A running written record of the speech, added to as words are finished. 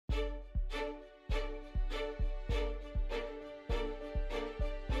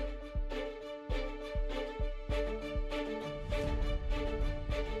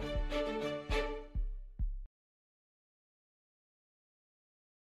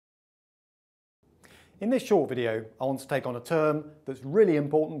In this short video, I want to take on a term that's really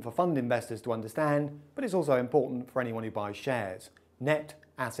important for fund investors to understand, but it's also important for anyone who buys shares: net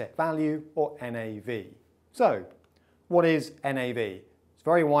asset value, or NAV. So, what is NAV? It's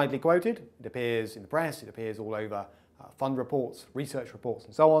very widely quoted. It appears in the press, it appears all over fund reports, research reports,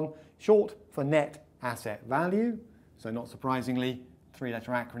 and so on. Short for net asset value, so not surprisingly,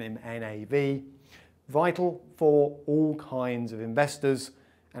 three-letter acronym NAV. Vital for all kinds of investors,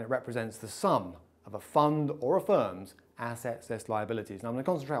 and it represents the sum of a fund or a firm's assets less liabilities. Now I'm going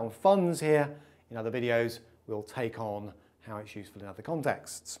to concentrate on funds here. In other videos, we'll take on how it's useful in other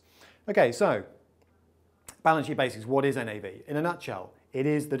contexts. Okay, so balance sheet basics. What is NAV? In a nutshell, it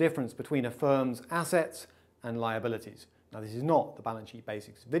is the difference between a firm's assets and liabilities. Now this is not the balance sheet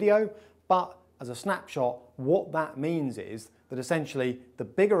basics video, but as a snapshot, what that means is that essentially the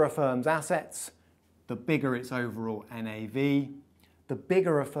bigger a firm's assets, the bigger its overall NAV. The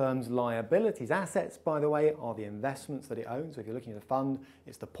bigger a firm's liabilities. Assets, by the way, are the investments that it owns. So if you're looking at a fund,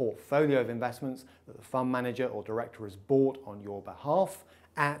 it's the portfolio of investments that the fund manager or director has bought on your behalf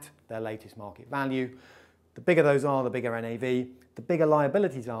at their latest market value. The bigger those are, the bigger NAV. The bigger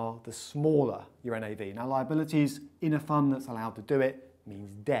liabilities are, the smaller your NAV. Now, liabilities in a fund that's allowed to do it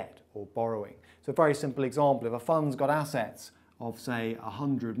means debt or borrowing. So a very simple example, if a fund's got assets of, say,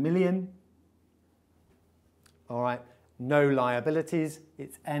 100 million, all right, no liabilities,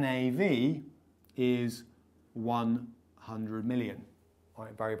 its NAV is 100 million. All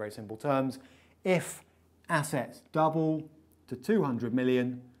right, very, very simple terms. If assets double to 200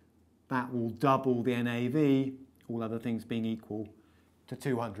 million, that will double the NAV, all other things being equal, to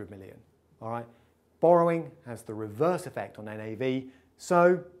 200 million. All right, borrowing has the reverse effect on NAV.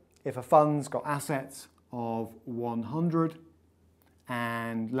 So if a fund's got assets of 100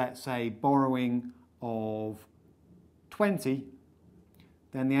 and let's say borrowing of 20,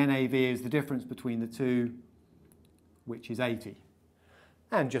 then the NAV is the difference between the two, which is 80.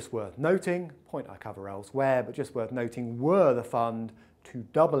 And just worth noting, point I cover elsewhere, but just worth noting, were the fund to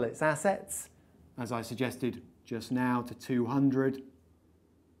double its assets, as I suggested just now, to 200,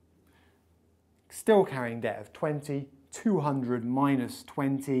 still carrying debt of 20, 200 minus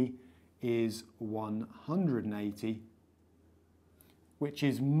 20 is 180, which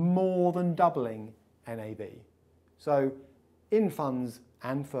is more than doubling NAV. So in funds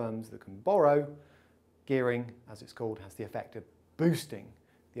and firms that can borrow, gearing, as it's called, has the effect of boosting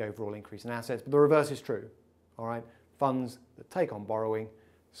the overall increase in assets, but the reverse is true. All right, funds that take on borrowing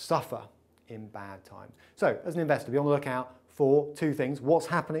suffer in bad times. So as an investor, be on the lookout for two things: what's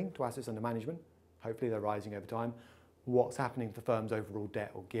happening to assets under management, hopefully they're rising over time, what's happening to the firm's overall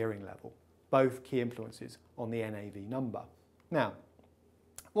debt or gearing level, both key influences on the NAV number. Now,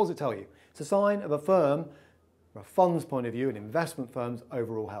 what does it tell you? It's a sign of a firm, from a fund's point of view, an investment firm's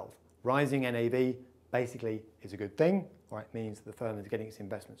overall health. Rising NAV basically is a good thing, or it means that the firm is getting its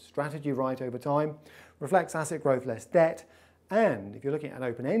investment strategy right over time, reflects asset growth less debt, and if you're looking at an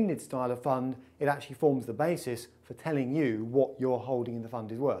open-ended style of fund, it actually forms the basis for telling you what your holding in the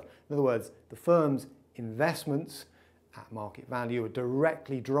fund is worth. In other words, the firm's investments at market value are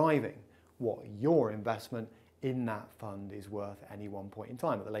directly driving what your investment in that fund is worth at any one point in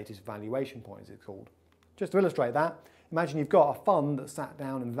time, at the latest valuation point, as it's called. Just to illustrate that, imagine you've got a fund that sat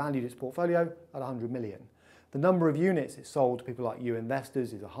down and valued its portfolio at 100 million. The number of units it sold to people like you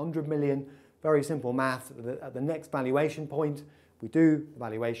investors is 100 million. Very simple math. At the next valuation point, we do the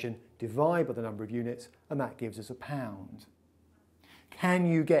valuation, divide by the number of units, and that gives us £1. Can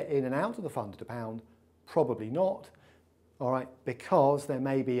you get in and out of the fund at £1? Probably not. All right, because there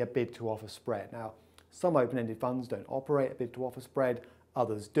may be a bid to offer spread. Now, some open-ended funds don't operate a bid to offer spread.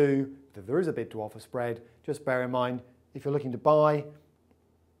 Others do. If there is a bid to offer spread, just bear in mind, if you're looking to buy,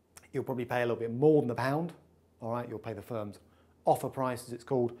 you'll probably pay a little bit more than £1. All right, you'll pay the firm's offer price, as it's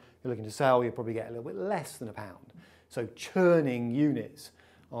called. If you're looking to sell, you'll probably get a little bit less than £1. So churning units,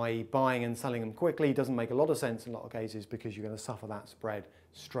 i.e. buying and selling them quickly, doesn't make a lot of sense in a lot of cases because you're going to suffer that spread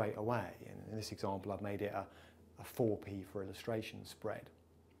straight away. And in this example, I've made it a 4p for illustration spread.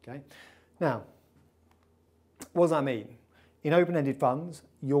 Okay. Now, what does that mean? In open-ended funds,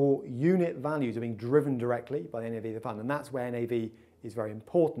 your unit values are being driven directly by the NAV of the fund, and that's where NAV is very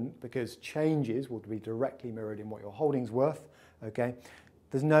important because changes will be directly mirrored in what your holding's worth. Okay,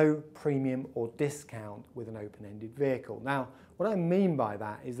 there's no premium or discount with an open-ended vehicle. Now, what I mean by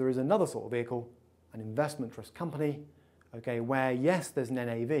that is there is another sort of vehicle, an investment trust company, okay, where yes, there's an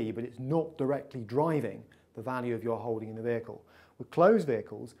NAV, but it's not directly driving the value of your holding in the vehicle. With closed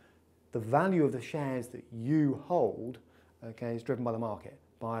vehicles, the value of the shares that you hold, okay, is driven by the market,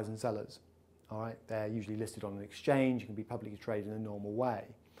 buyers and sellers. All right, they're usually listed on an exchange, can be publicly traded in a normal way.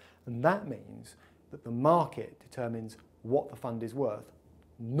 And that means that the market determines what the fund is worth,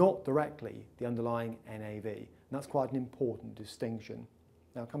 not directly the underlying NAV. And that's quite an important distinction.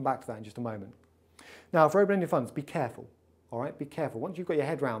 Now, I'll come back to that in just a moment. Now, for open-ended funds, be careful, all right? Be careful. Once you've got your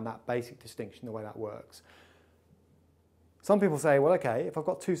head around that basic distinction, the way that works. Some people say, well, okay, if I've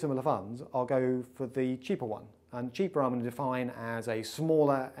got two similar funds, I'll go for the cheaper one. And cheaper I'm going to define as a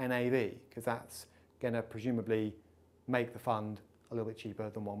smaller NAV, because that's going to presumably make the fund a little bit cheaper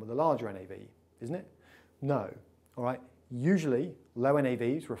than one with a larger NAV, isn't it? No, all right? Usually, low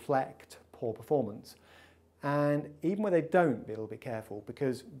NAVs reflect poor performance. And even where they don't, be a little bit careful,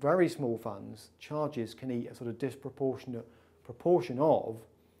 because very small funds, charges can eat a sort of disproportionate proportion of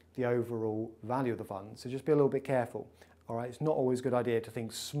the overall value of the fund. So just be a little bit careful. All right, it's not always a good idea to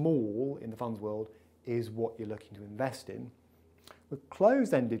think small in the funds world is what you're looking to invest in. With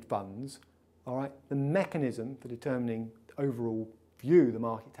closed-ended funds, all right, the mechanism for determining the overall view the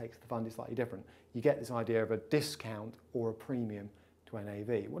market takes of the fund is slightly different. You get this idea of a discount or a premium to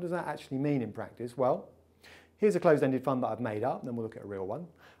NAV. What does that actually mean in practice? Well, here's a closed-ended fund that I've made up, and then we'll look at a real one.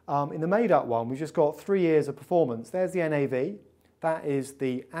 In the made-up one, we've just got 3 years of performance. There's the NAV. That is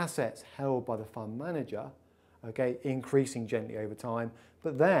the assets held by the fund manager, okay, increasing gently over time.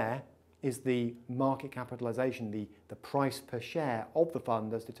 But there is the market capitalization, the price per share of the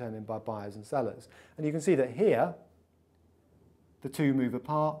fund as determined by buyers and sellers. And you can see that here, the two move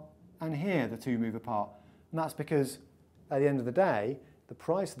apart, and here the two move apart. And that's because at the end of the day, the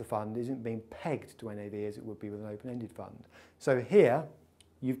price of the fund isn't being pegged to NAV as it would be with an open-ended fund. So here,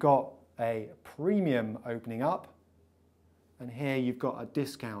 you've got a premium opening up, and here you've got a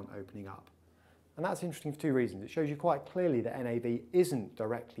discount opening up. And that's interesting for two reasons. It shows you quite clearly that NAV isn't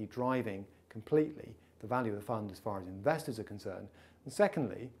directly driving completely the value of the fund as far as investors are concerned. And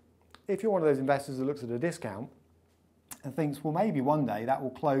secondly, if you're one of those investors that looks at a discount and thinks, well, maybe one day that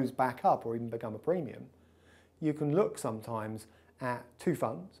will close back up or even become a premium, you can look sometimes at two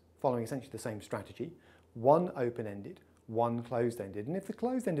funds following essentially the same strategy, one open-ended, one closed-ended. And if the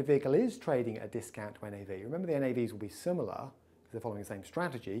closed-ended vehicle is trading at a discount to NAV, remember the NAVs will be similar because they're following the same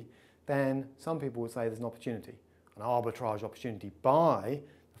strategy, then some people would say there's an opportunity, an arbitrage opportunity. Buy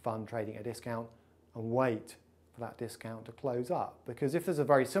the fund trading at a discount and wait for that discount to close up. Because if there's a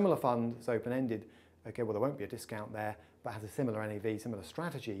very similar fund that's open-ended, okay, well, there won't be a discount there, but has a similar NAV, similar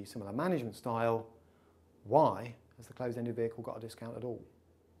strategy, similar management style, why has the closed-ended vehicle got a discount at all?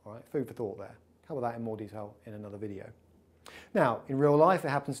 All right, food for thought there. Cover that in more detail in another video. Now, in real life, it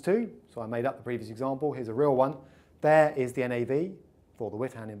happens too. So I made up the previous example. Here's a real one. There is the NAV for the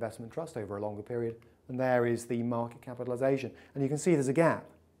Whithand Investment Trust over a longer period, and there is the market capitalization. And you can see there's a gap.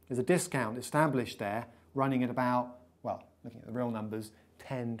 There's a discount established there, running at about, well, looking at the real numbers,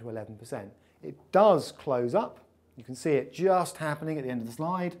 10 to 11%. It does close up. You can see it just happening at the end of the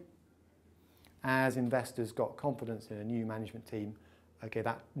slide. As investors got confidence in a new management team, okay,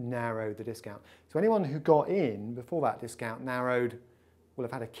 that narrowed the discount. So anyone who got in before that discount narrowed will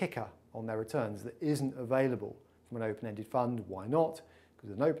have had a kicker on their returns that isn't available from an open-ended fund. Why not? Because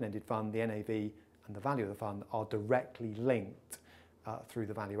with an open-ended fund, the NAV and the value of the fund are directly linked through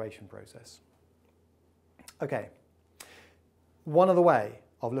the valuation process. Okay, one other way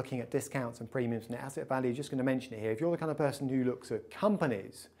of looking at discounts and premiums and net asset value, just going to mention it here. If you're the kind of person who looks at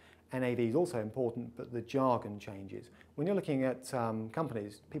companies, NAV is also important, but the jargon changes. When you're looking at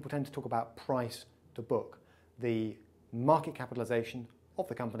companies, people tend to talk about price to book, the market capitalization of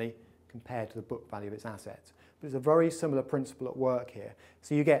the company compared to the book value of its assets. But it's a very similar principle at work here.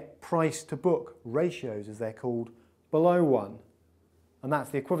 So you get price to book ratios, as they're called, below 1. And that's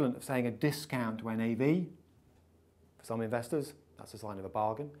the equivalent of saying a discount to NAV. For some investors, that's a sign of a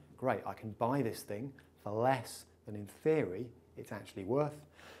bargain. Great, I can buy this thing for less than in theory it's actually worth.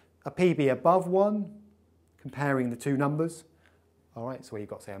 A PB above 1, comparing the two numbers. All right, so where you've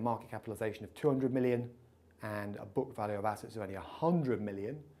got, say, a market capitalization of 200 million and a book value of assets of only 100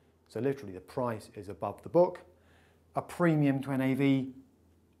 million. So literally the price is above the book. A premium to NAV,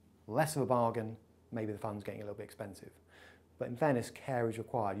 less of a bargain, maybe the fund's getting a little bit expensive. But in fairness, care is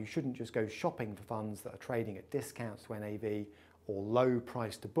required. You shouldn't just go shopping for funds that are trading at discounts to NAV or low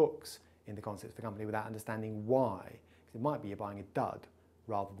price to books in the concept of the company without understanding why. Because it might be you're buying a dud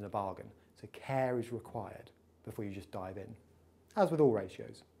rather than a bargain. So care is required before you just dive in, as with all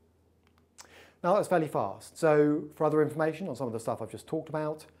ratios. Now that's fairly fast. So for other information on some of the stuff I've just talked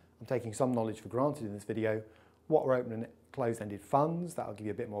about, I'm taking some knowledge for granted in this video. What are open and closed-ended funds? That'll give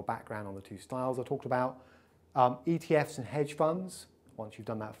you a bit more background on the two styles I talked about. ETFs and hedge funds, once you've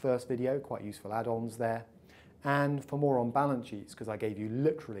done that first video, quite useful add-ons there. And for more on balance sheets, because I gave you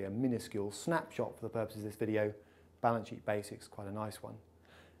literally a minuscule snapshot for the purposes of this video, balance sheet basics, quite a nice one.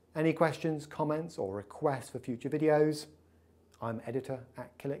 Any questions, comments or requests for future videos? I'm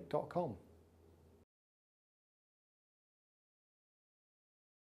editor@killick.com.